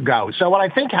week ago. So what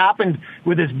I think happened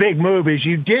with this big move is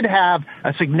you did have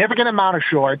a significant amount of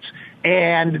shorts,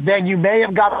 and then you may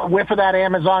have got a whiff of that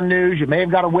Amazon news, you may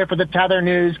have got a whiff of the Tether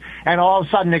news, and all of a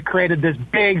sudden it created this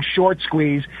big short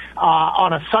squeeze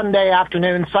on a Sunday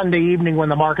afternoon, Sunday evening when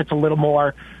the market's a little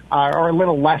more or a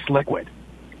little less liquid.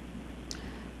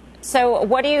 So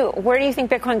where do you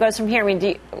think Bitcoin goes from here? I mean,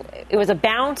 it was a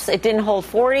bounce. It didn't hold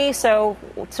 40. So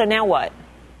now what?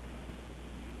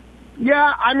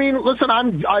 Yeah, I mean, listen,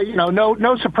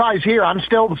 no surprise here. I'm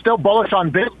still bullish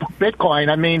on Bitcoin.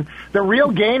 I mean, the real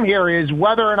game here is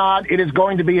whether or not it is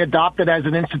going to be adopted as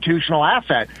an institutional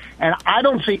asset. And I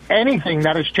don't see anything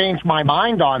that has changed my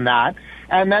mind on that.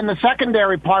 And then the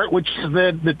secondary part, which is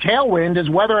the tailwind, is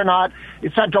whether or not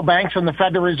central banks and the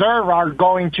Federal Reserve are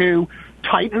going to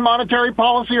tighten monetary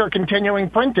policy or continuing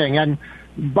printing. And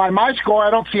by my score, I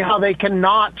don't see how they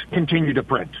cannot continue to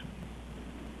print.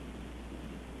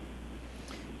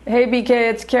 Hey, BK,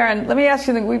 it's Karen. Let me ask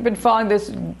you, we've been following this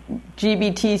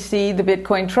GBTC, the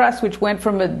Bitcoin Trust, which went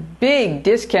from a big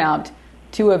discount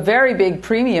to a very big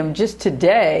premium just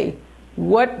today.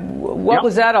 What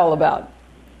was that all about?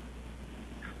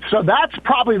 So that's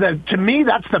probably to me,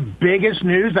 that's the biggest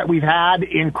news that we've had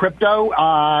in crypto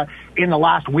in the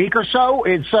last week or so.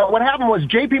 So what happened was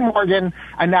JP Morgan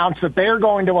announced that they're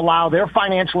going to allow their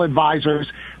financial advisors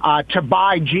to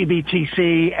buy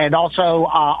GBTC, and also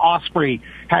Osprey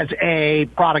has a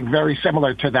product very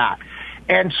similar to that.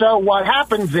 And so what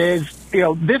happens is,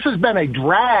 this has been a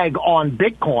drag on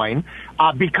Bitcoin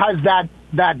because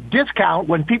that discount,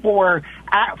 when people were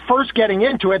first getting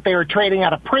into it, they were trading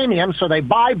at a premium. So they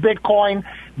buy Bitcoin,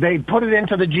 they put it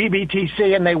into the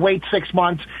GBTC, and they wait 6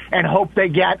 months and hope they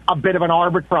get a bit of an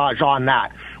arbitrage on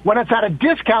that. When it's at a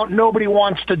discount, nobody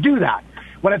wants to do that.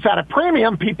 When it's at a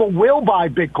premium, people will buy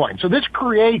Bitcoin. So this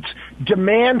creates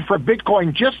demand for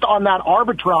Bitcoin just on that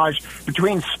arbitrage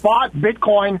between spot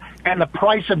Bitcoin and the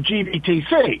price of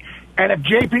GBTC. And if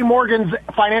JP Morgan's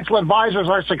financial advisors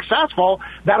are successful,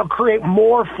 that'll create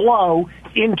more flow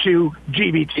into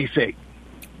GBTC.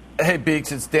 Hey,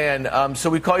 Beeks, it's Dan. So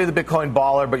we call you the Bitcoin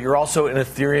baller, but you're also an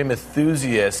Ethereum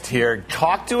enthusiast here.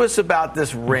 Talk to us about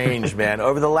this range, man.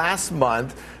 Over the last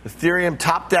month, Ethereum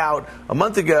topped out a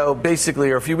month ago,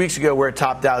 basically, or a few weeks ago, where it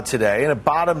topped out today, and it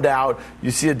bottomed out. You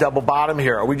see a double bottom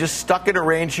here. Are we just stuck in a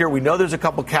range here? We know there's a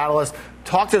couple catalysts.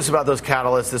 Talk to us about those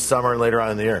catalysts this summer and later on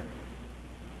in the year.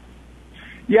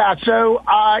 Yeah, so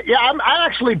I'm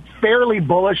actually fairly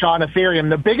bullish on Ethereum.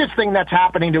 The biggest thing that's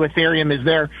happening to Ethereum is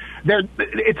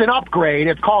it's an upgrade.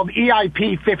 It's called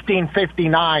EIP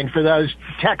 1559 for those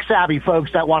tech-savvy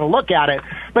folks that want to look at it.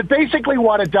 But basically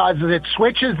what it does is it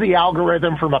switches the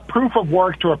algorithm from a proof of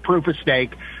work to a proof of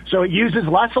stake, so it uses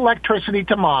less electricity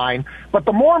to mine. But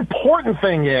the more important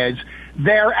thing is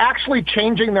they're actually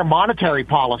changing their monetary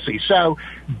policy. So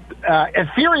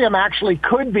Ethereum actually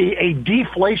could be a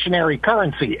deflationary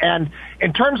currency. And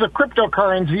in terms of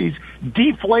cryptocurrencies,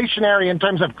 deflationary in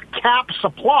terms of cap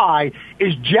supply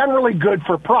is generally good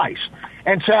for price.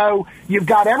 And so you've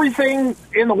got everything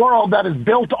in the world that is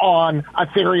built on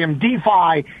Ethereum,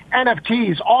 DeFi,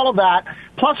 NFTs, all of that,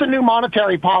 plus a new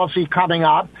monetary policy coming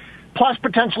up, plus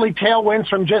potentially tailwinds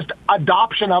from just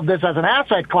adoption of this as an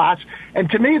asset class. And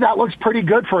to me, that looks pretty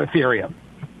good for Ethereum.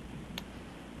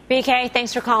 BK,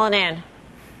 thanks for calling in.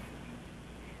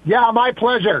 Yeah, my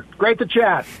pleasure. Great to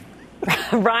chat.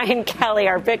 Ryan Kelly,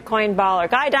 our Bitcoin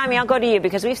baller. Guy Adami, I'll go to you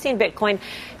because we've seen Bitcoin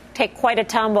take quite a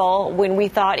tumble when we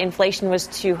thought inflation was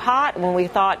too hot, when we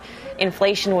thought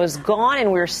inflation was gone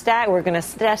and we're going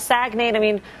to stagnate. I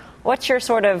mean, what's your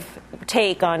sort of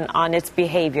take on its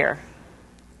behavior?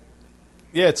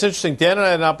 Yeah, it's interesting. Dan and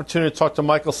I had an opportunity to talk to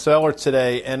Michael Saylor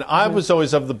today, and I was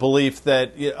always of the belief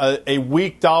that a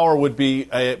weak dollar would be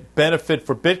a benefit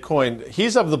for Bitcoin.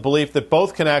 He's of the belief that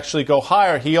both can actually go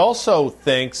higher. He also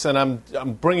thinks, and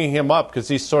I'm bringing him up because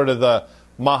he's sort of the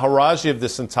Maharaji of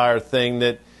this entire thing,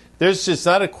 that there's just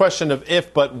not a question of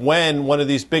if, but when one of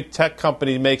these big tech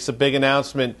companies makes a big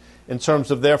announcement in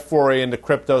terms of their foray into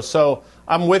crypto. So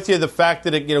I'm with you. The fact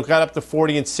that it got up to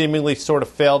 40 and seemingly sort of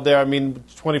failed there. I mean,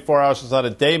 24 hours is not a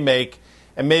day make,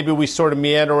 and maybe we sort of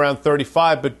meander around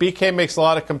 35. But BK makes a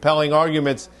lot of compelling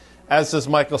arguments, as does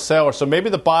Michael Saylor. So maybe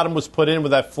the bottom was put in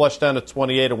with that flush down to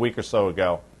 28 a week or so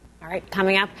ago. All right,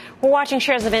 coming up, we're watching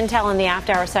shares of Intel in the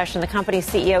after-hour session. The company's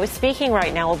CEO is speaking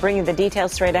right now. We'll bring you the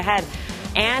details straight ahead.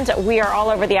 And we are all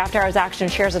over the after-hours action.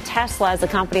 Shares of Tesla as the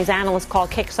company's analyst call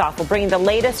kicks off. We'll bring you the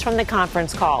latest from the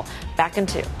conference call. Back in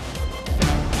 2.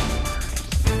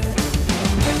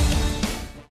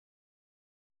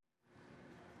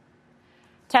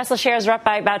 Tesla shares are up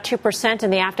by about 2% in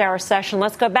the after-hour session.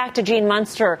 Let's go back to Gene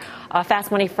Munster, a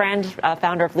Fast Money friend,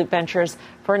 founder of Loup Ventures,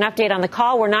 for an update on the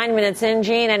call. We're 9 minutes in.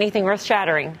 Gene, anything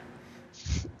earth-shattering?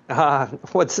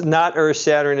 What's not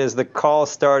earth-shattering is the call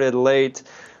started late.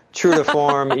 True to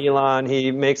form, Elon,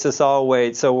 he makes us all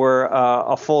wait. So we're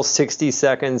a full 60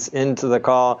 seconds into the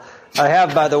call. I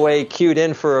have, by the way, queued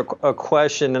in for a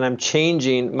question, and I'm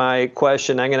changing my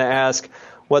question. I'm going to ask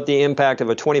what the impact of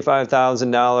a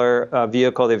 $25,000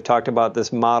 vehicle, they've talked about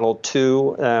this Model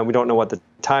 2. We don't know what the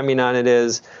timing on it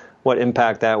is, what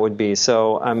impact that would be.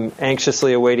 So I'm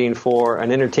anxiously awaiting for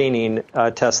an entertaining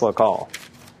Tesla call.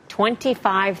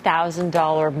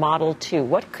 $25,000 Model 2.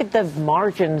 What could the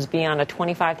margins be on a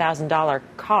 $25,000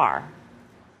 car?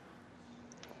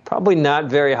 Probably not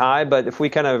very high, but if we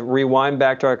kind of rewind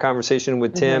back to our conversation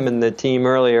with Tim and the team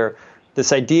earlier,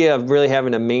 this idea of really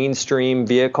having a mainstream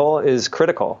vehicle is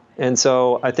critical. And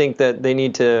so I think that they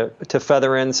need to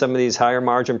feather in some of these higher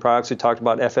margin products. We talked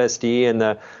about FSD and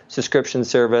the subscription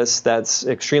service. That's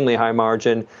extremely high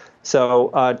margin. So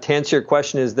to answer your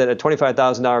question is that a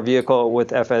 $25,000 vehicle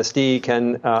with FSD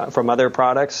can, from other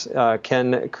products,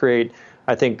 can create,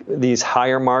 I think, these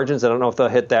higher margins. I don't know if they'll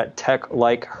hit that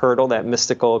tech-like hurdle, that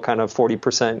mystical kind of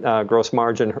 40% gross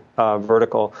margin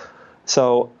vertical.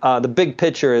 So the big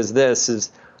picture is this,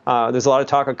 there's a lot of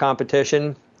talk of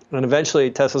competition, and eventually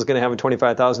Tesla's going to have a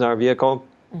 $25,000 vehicle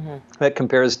that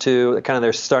compares to kind of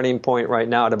their starting point right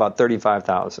now at about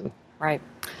 $35,000. Right.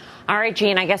 All right,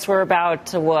 Gene, I guess we're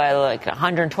about, like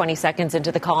 120 seconds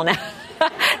into the call now.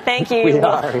 Thank you. We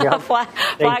are, yeah. Flag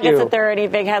us if there are any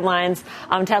big headlines.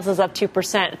 Tesla's up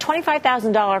 2%.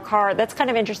 $25,000 car, that's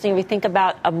kind of interesting if we think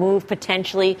about a move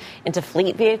potentially into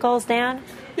fleet vehicles, Dan.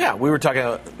 Yeah, we were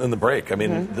talking in the break. I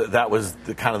mean, that was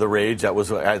kind of the rage. That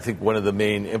was, I think, one of the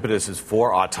main impetuses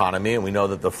for autonomy. And we know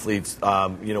that the fleets,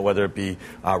 whether it be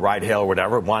ride hail or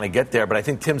whatever, want to get there. But I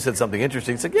think Tim said something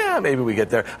interesting. He said, yeah, maybe we get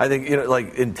there. I think,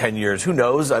 like in 10 years, who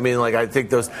knows? I mean, like, I think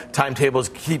those timetables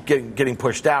keep getting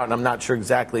pushed out. And I'm not sure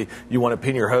exactly you want to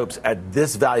pin your hopes at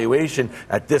this valuation,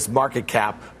 at this market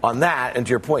cap on that. And to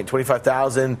your point,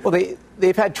 25,000. Well,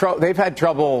 they've had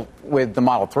trouble with the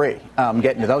Model 3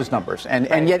 getting to those numbers.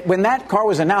 And yet when that car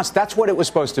was announced, that's what it was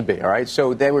supposed to be. All right.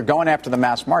 So they were going after the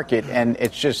mass market, and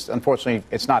it's just, unfortunately,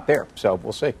 it's not there. So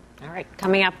we'll see. All right.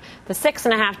 Coming up, the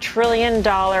 $6.5 trillion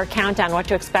countdown, what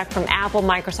to expect from Apple,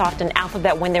 Microsoft, and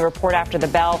Alphabet when they report after the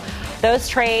bell. Those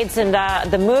trades and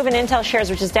the move in Intel shares,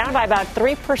 which is down by about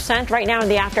 3% right now in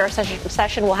the after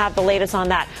session. We'll have the latest on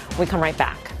that when we come right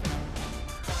back.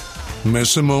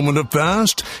 Miss a moment of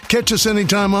Fast? Catch us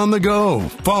anytime on the go.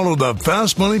 Follow the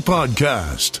Fast Money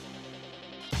Podcast.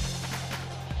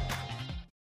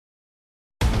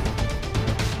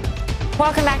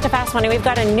 Welcome back to Fast Money. We've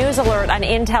got a news alert on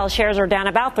Intel. Shares are down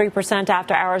about 3%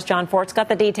 after hours. John Fort's got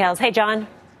the details. Hey, John.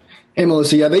 Hey,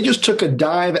 Melissa. Yeah, they just took a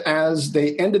dive as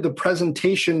they ended the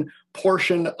presentation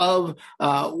portion of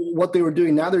what they were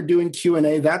doing. Now they're doing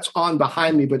Q&A. That's on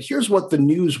behind me. But here's what the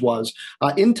news was.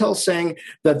 Intel saying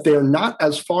that they're not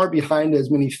as far behind as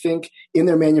many think in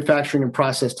their manufacturing and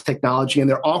process technology, and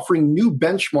they're offering new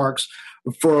benchmarks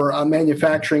for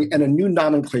manufacturing and a new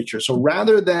nomenclature. So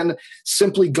rather than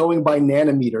simply going by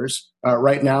nanometers,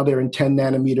 right now they're in 10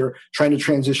 nanometer, trying to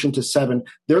transition to 7.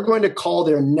 They're going to call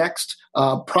their next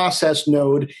process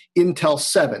node Intel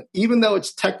 7, even though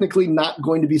it's technically not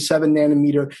going to be 7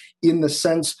 nanometer in the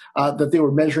sense that they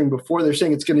were measuring before. They're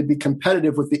saying it's going to be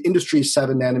competitive with the industry's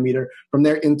 7 nanometer from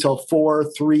their Intel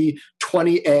 4, 3,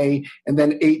 20A, and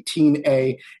then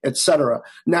 18A, et cetera.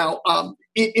 Now,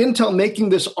 Intel making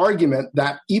this argument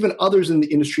that even others in the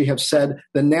industry have said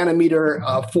the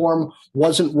nanometer form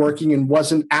wasn't working and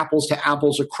wasn't apples to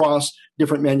apples across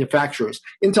different manufacturers.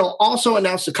 Intel also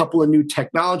announced a couple of new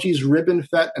technologies,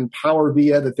 RibbonFET and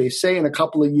PowerVia, that they say in a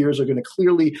couple of years are going to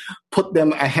clearly put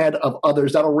them ahead of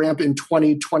others. That'll ramp in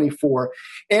 2024.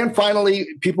 And finally,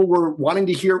 people were wanting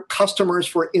to hear customers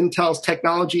for Intel's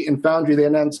technology and foundry. They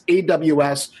announced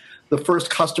AWS, the first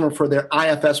customer for their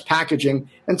IFS packaging,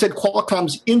 and said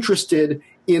Qualcomm's interested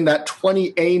in that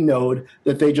 20A node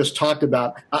that they just talked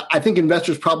about. I think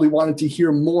investors probably wanted to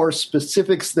hear more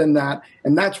specifics than that,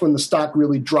 and that's when the stock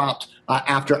really dropped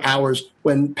after hours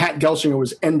when Pat Gelsinger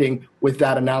was ending with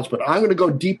that announcement. I'm going to go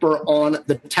deeper on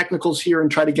the technicals here and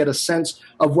try to get a sense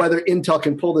of whether Intel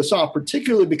can pull this off,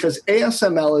 particularly because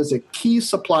ASML is a key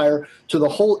supplier to the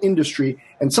whole industry,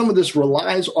 and some of this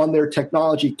relies on their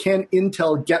technology. Can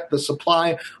Intel get the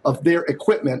supply of their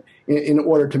equipment in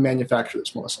order to manufacture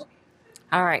this, Melissa?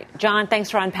 All right. John, thanks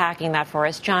for unpacking that for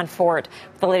us. John Fort,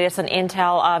 the latest on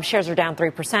Intel. Shares are down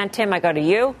 3%. Tim, I go to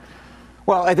you.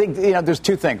 Well, I think there's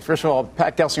two things. First of all,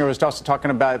 Pat Gelsinger was also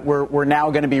talking about we're now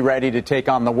going to be ready to take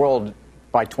on the world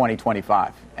by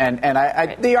 2025, and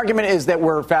the argument is that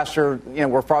we're faster,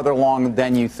 we're farther along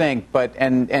than you think, but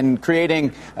and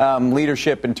creating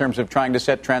leadership in terms of trying to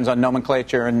set trends on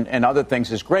nomenclature and other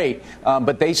things is great,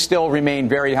 but they still remain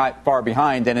very far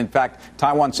behind, and in fact,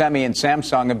 Taiwan Semi and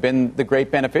Samsung have been the great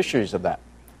beneficiaries of that.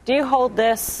 Do you hold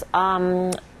this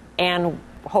and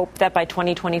hope that by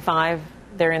 2025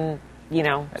 they're in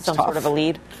some sort of a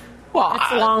lead?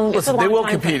 Well, listen, they will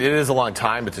compete. Frame. It is a long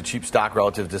time. It's a cheap stock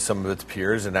relative to some of its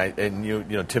peers. And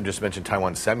Tim just mentioned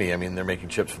Taiwan Semi. I mean, they're making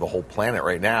chips for the whole planet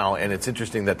right now. And it's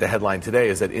interesting that the headline today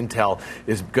is that Intel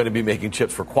is going to be making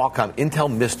chips for Qualcomm. Intel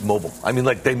missed mobile. I mean,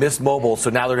 they missed mobile, so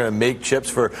now they're going to make chips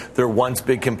for their once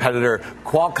big competitor,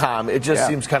 Qualcomm. It just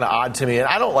seems kind of odd to me. And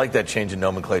I don't like that change in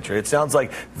nomenclature. It sounds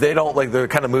like they're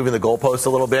kind of moving the goalposts a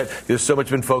little bit. There's so much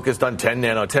been focused on 10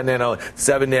 nano,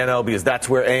 7 nano, because that's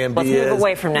where AMD Let's is. Move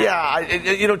away from that. Yeah.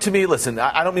 To me, listen,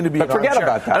 I don't mean to be I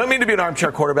don't mean to be an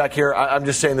armchair quarterback here. I'm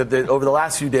just saying that over the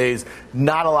last few days,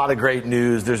 not a lot of great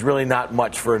news. There's really not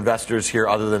much for investors here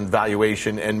other than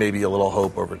valuation and maybe a little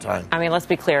hope over time. I mean, let's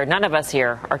be clear. None of us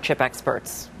here are chip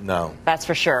experts. No. That's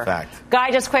for sure. Fact. Guy,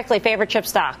 just quickly, favorite chip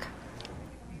stock?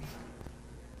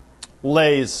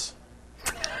 Lay's.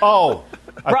 Oh,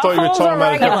 I thought you were talking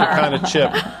about a different kind of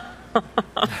chip.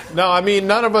 No, I mean,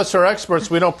 none of us are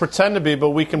experts. We don't pretend to be,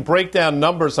 but we can break down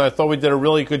numbers, and I thought we did a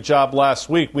really good job last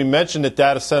week. We mentioned that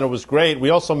data center was great. We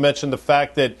also mentioned the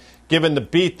fact that given the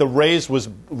beat, the raise was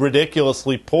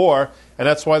ridiculously poor, and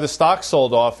that's why the stock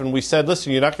sold off. And we said,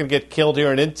 listen, you're not going to get killed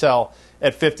here in Intel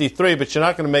at 53, but you're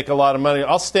not going to make a lot of money.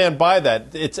 I'll stand by that.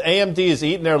 It's AMD is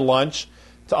eating their lunch,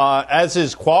 as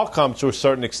is Qualcomm to a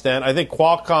certain extent. I think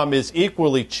Qualcomm is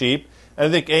equally cheap, and I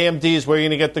think AMD is where you're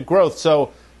going to get the growth.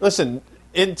 So, listen,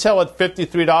 Intel at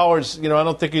 $53, I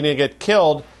don't think you're going to get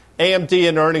killed. AMD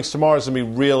in earnings tomorrow is going to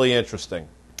be really interesting.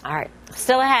 All right.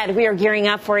 Still ahead, we are gearing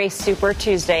up for a Super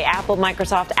Tuesday. Apple,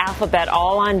 Microsoft, Alphabet,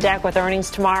 all on deck with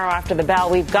earnings tomorrow after the bell.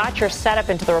 We've got your setup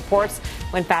into the reports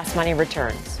when Fast Money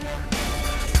returns.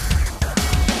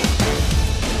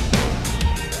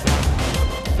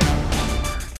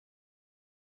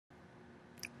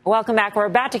 Welcome back. We're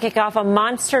about to kick off a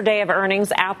monster day of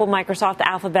earnings. Apple, Microsoft,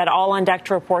 Alphabet, all on deck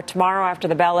to report tomorrow after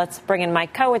the bell. Let's bring in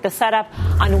Mike Coe with the setup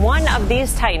on one of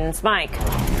these titans. Mike.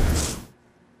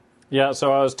 Yeah,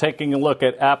 so I was taking a look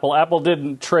at Apple. Apple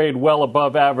didn't trade well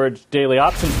above average daily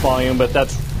options volume, but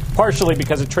that's partially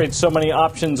because it trades so many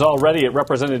options already. It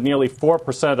represented nearly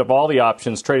 4% of all the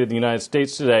options traded in the United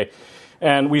States today.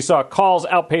 And we saw calls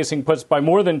outpacing puts by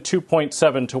more than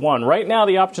 2.7 to 1. Right now,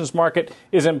 the options market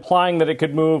is implying that it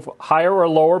could move higher or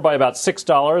lower by about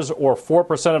 $6 or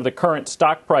 4% of the current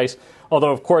stock price.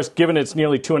 Although, of course, given its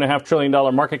nearly $2.5 trillion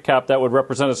market cap, that would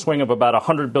represent a swing of about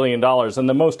 $100 billion. And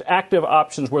the most active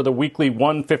options were the weekly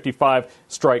 155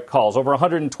 strike calls. Over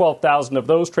 112,000 of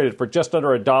those traded for just under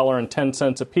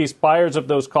 $1.10 apiece. Buyers of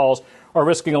those calls are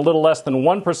risking a little less than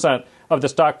 1% of the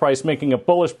stock price, making a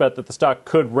bullish bet that the stock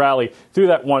could rally through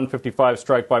that 155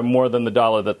 strike by more than the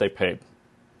dollar that they paid.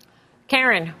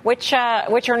 Karen, which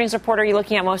earnings report are you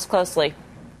looking at most closely?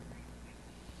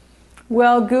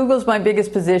 Well, Google's my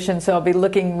biggest position, so I'll be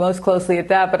looking most closely at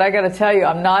that. But I got to tell you,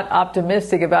 I'm not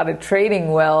optimistic about it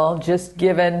trading well, just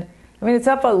given, it's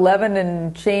up 11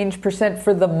 and change %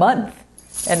 for the month,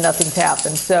 and nothing's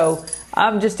happened. So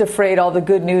I'm just afraid all the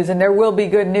good news, and there will be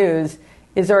good news,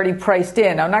 is already priced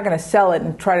in. I'm not going to sell it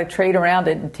and try to trade around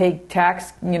it and take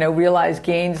tax, realize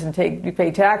gains and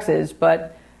pay taxes.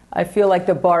 But I feel like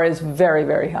the bar is very,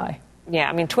 very high.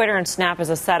 Yeah, Twitter and Snap as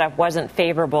a setup wasn't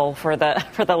favorable for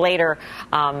the later,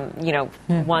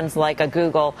 ones like a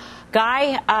Google.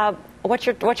 Guy, what's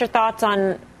your thoughts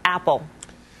on Apple?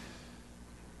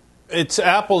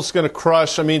 Apple's going to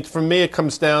crush. For me, it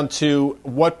comes down to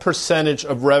what percentage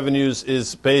of revenues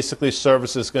is basically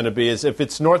services going to be. If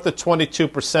it's north of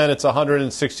 22%, it's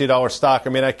 $160 stock.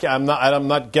 I'm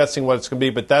not guessing what it's going to be,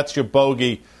 but that's your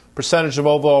bogey. Percentage of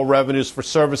overall revenues for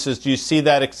services. Do you see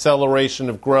that acceleration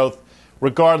of growth?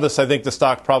 Regardless, I think the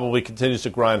stock probably continues to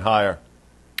grind higher.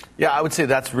 Yeah, I would say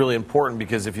that's really important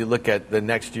because if you look at the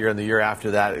next year and the year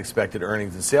after that expected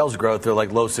earnings and sales growth, they're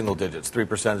like low single digits,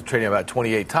 3%, trading about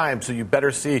 28 times. So you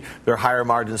better see their higher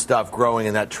margin stuff growing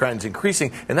and that trend's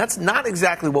increasing. And that's not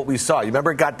exactly what we saw. You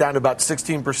remember it got down to about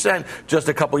 16% just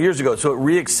a couple years ago. So it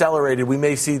reaccelerated. We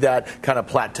may see that kind of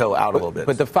plateau out a little bit.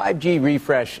 But the 5G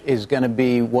refresh is going to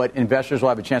be what investors will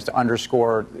have a chance to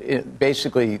underscore,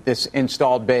 basically this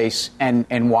installed base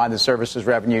and why the services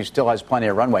revenue still has plenty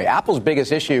of runway. Apple's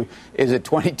biggest issue is a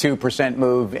 22%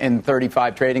 move in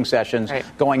 35 trading sessions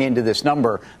going into this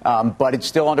number. But it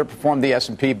still underperformed the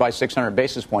S&P by 600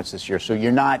 basis points this year. So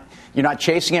you're not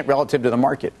chasing it relative to the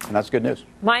market, and that's good news.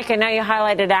 Mike, I know you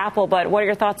highlighted Apple, but what are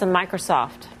your thoughts on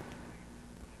Microsoft?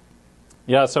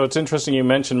 Yeah, so it's interesting you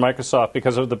mentioned Microsoft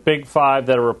because of the big five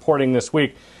that are reporting this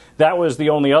week. That was the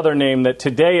only other name that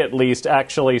today, at least,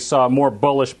 actually saw more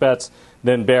bullish bets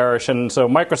than bearish. And so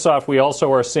Microsoft, we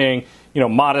also are seeing,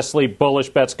 modestly bullish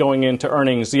bets going into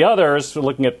earnings. The others,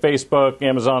 looking at Facebook,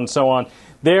 Amazon, and so on,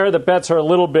 there the bets are a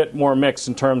little bit more mixed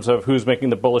in terms of who's making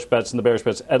the bullish bets and the bearish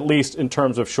bets, at least in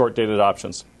terms of short-dated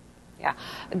options. Yeah.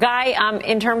 Guy,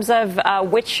 in terms of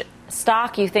which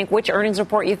stock you think, which earnings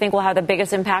report you think will have the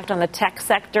biggest impact on the tech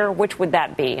sector, which would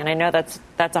that be? And I know that's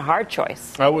a hard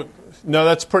choice. No,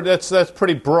 that's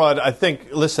pretty broad. I think,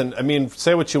 listen,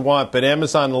 say what you want, but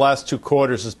Amazon the last 2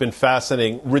 quarters has been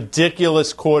fascinating.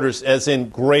 Ridiculous quarters, as in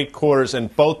great quarters,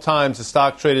 and both times the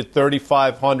stock traded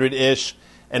 3,500-ish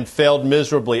and failed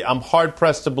miserably. I'm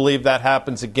hard-pressed to believe that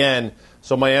happens again,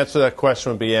 so my answer to that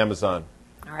question would be Amazon.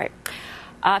 All right.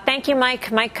 Thank you,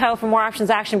 Mike. Mike Coe for more options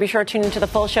action. Be sure to tune into the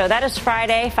full show. That is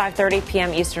Friday, 5:30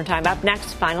 p.m. Eastern Time. Up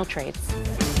next, final trades.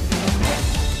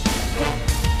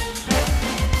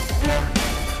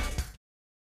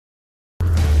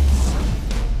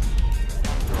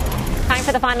 Time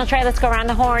for the final trade. Let's go around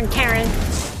the horn. Karen.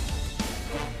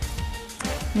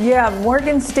 Yeah,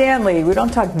 Morgan Stanley. We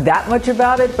don't talk that much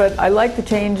about it, but I like the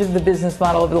change of the business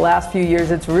model over the last few years.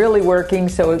 It's really working.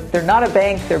 So they're not a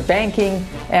bank. They're banking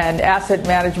and asset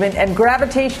management and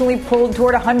gravitationally pulled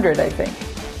toward 100, I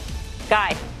think.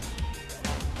 Guy.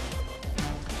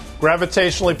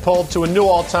 Gravitationally pulled to a new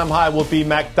all-time high will be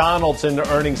McDonald's in the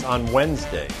earnings on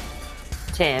Wednesday.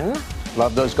 Tim.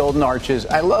 Love those golden arches.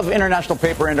 I love international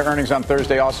paper into earnings on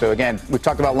Thursday also. Again, we've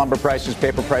talked about lumber prices.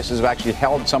 Paper prices have actually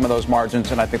held some of those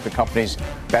margins, and I think the company's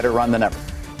better run than ever.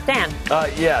 Dan.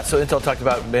 So Intel talked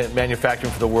about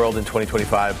manufacturing for the world in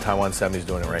 2025. Taiwan Semi is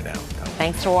doing it right now.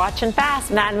 Thanks for watching Fast.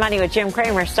 Mad Money with Jim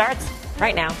Cramer starts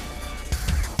right now.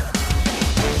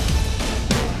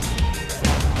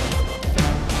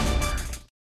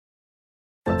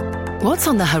 What's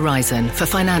on the horizon for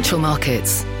financial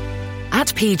markets? At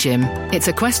PGIM, it's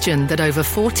a question that over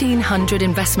 1,400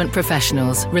 investment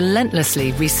professionals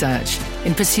relentlessly research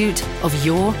in pursuit of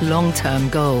your long-term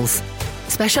goals.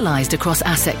 Specialized across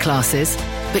asset classes,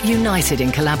 but united in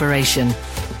collaboration,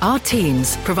 our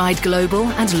teams provide global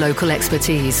and local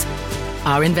expertise.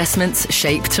 Our investments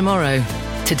shape tomorrow,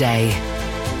 today.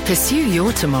 Pursue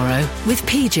your tomorrow with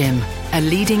PGIM, a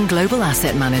leading global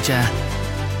asset manager.